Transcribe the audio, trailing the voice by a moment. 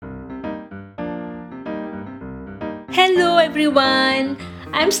Hello everyone,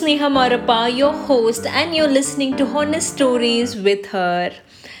 I'm Sneha Marappa, your host, and you're listening to Honest Stories with her.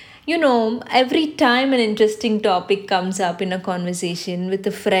 Every time an interesting topic comes up in a conversation with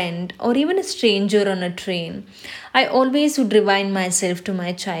a friend or even a stranger on a train, I always would remind myself to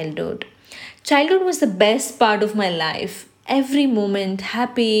my childhood. Childhood was the best part of my life. Every moment,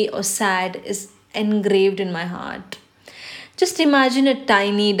 happy or sad, is engraved in my heart. Just imagine a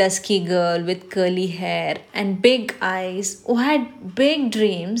tiny, dusky girl with curly hair and big eyes who had big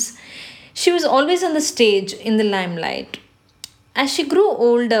dreams. She was always on the stage in the limelight. As she grew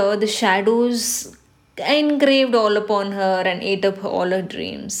older, the shadows engraved all upon her and ate up all her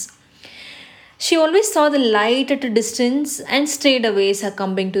dreams. She always saw the light at a distance and stayed away,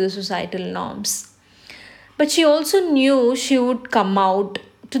 succumbing to the societal norms. But she also knew she would come out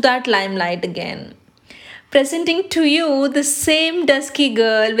to that limelight again. Presenting to you the same dusky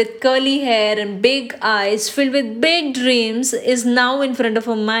girl with curly hair and big eyes filled with big dreams is now in front of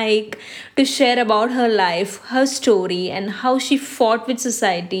a mic to share about her life, her story, and how she fought with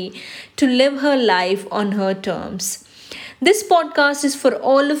society to live her life on her terms. This podcast is for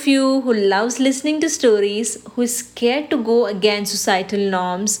all of you who loves listening to stories, who is scared to go against societal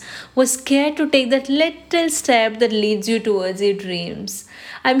norms, who is scared to take that little step that leads you towards your dreams.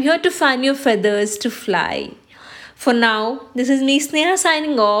 I'm here to fan your feathers to fly. For now, this is me Sneha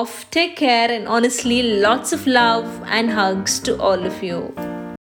signing off. Take care and honestly lots of love and hugs to all of you.